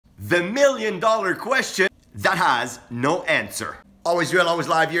The million-dollar question that has no answer. Always real, always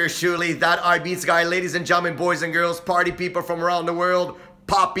live, yours surely, that Ibiza guy. Ladies and gentlemen, boys and girls, party people from around the world,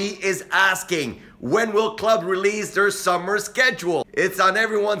 Poppy is asking, when will club release their summer schedule? It's on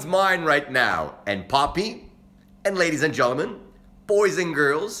everyone's mind right now. And Poppy, and ladies and gentlemen, boys and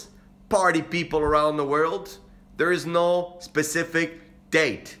girls, party people around the world, there is no specific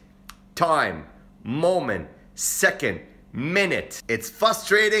date, time, moment, second, minute. It's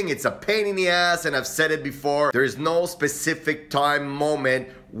frustrating, it's a pain in the ass, and I've said it before, there's no specific time, moment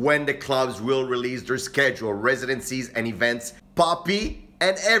when the clubs will release their schedule, residencies and events. Poppy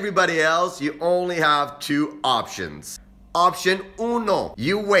and everybody else, you only have two options. Option uno,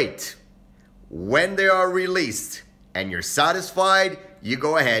 you wait. When they are released and you're satisfied, you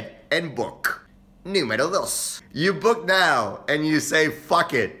go ahead and book. Número dos, you book now and you say,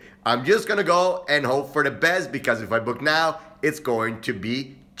 fuck it. I'm just gonna go and hope for the best, because if I book now, it's going to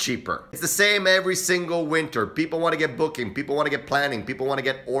be cheaper. It's the same every single winter. People want to get booking, people want to get planning, people want to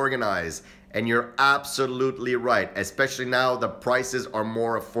get organized. And you're absolutely right, especially now the prices are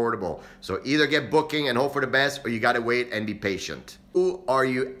more affordable. So either get booking and hope for the best, or you gotta wait and be patient. Who are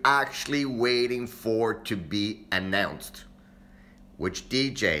you actually waiting for to be announced? Which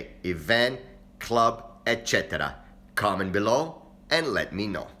DJ, event, club, etc. Comment below and let me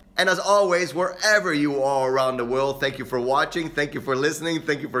know. And as always, wherever you are around the world, thank you for watching, thank you for listening,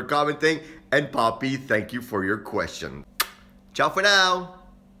 thank you for commenting, and Poppy, thank you for your question. Ciao for now.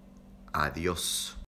 Adios.